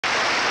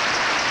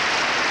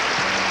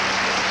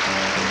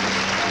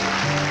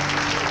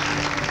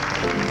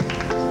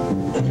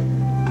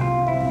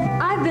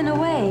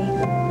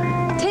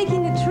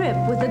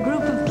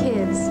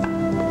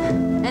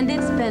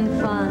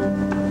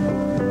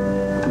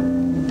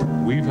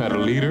had a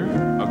leader,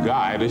 a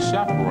guide, a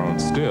chaperone.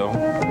 Still,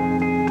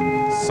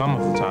 some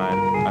of the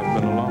time, I've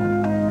been alone.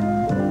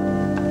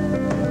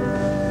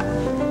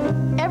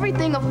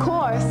 Everything, of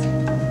course,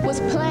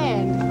 was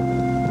planned.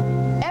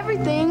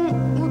 Everything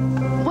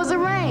was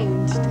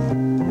arranged.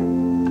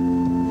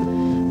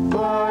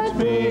 But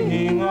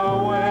being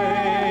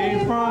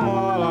away from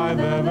all I've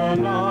ever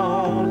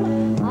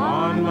known,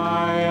 on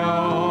my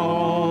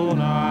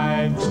own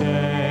I've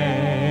changed.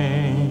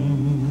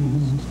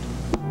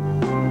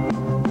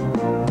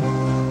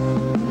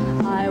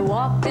 I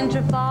walked in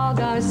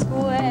Trafalgar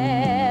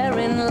Square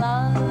in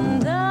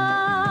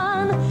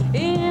London.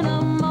 In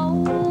a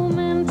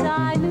moment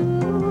I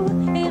knew,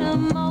 in a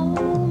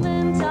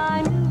moment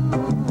I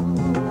knew.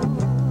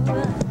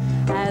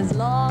 As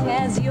long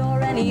as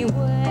you're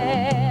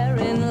anywhere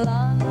in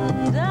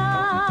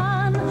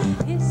London,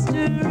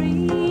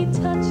 history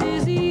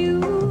touches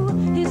you,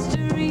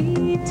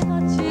 history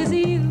touches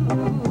you.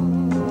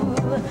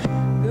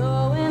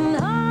 Going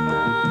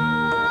home,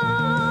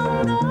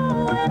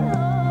 going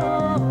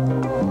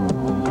home.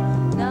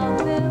 Now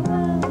there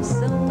was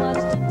so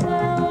much to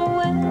tell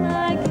when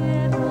I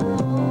get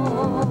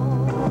home.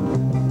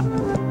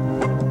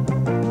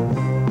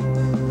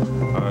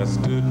 I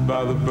stood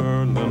by the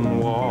Berlin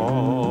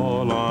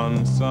Wall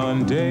on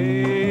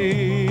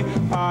Sunday.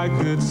 I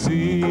could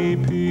see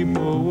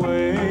people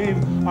wave,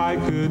 I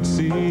could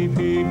see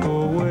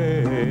people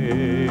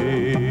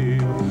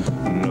wave.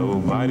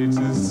 Nobody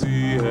to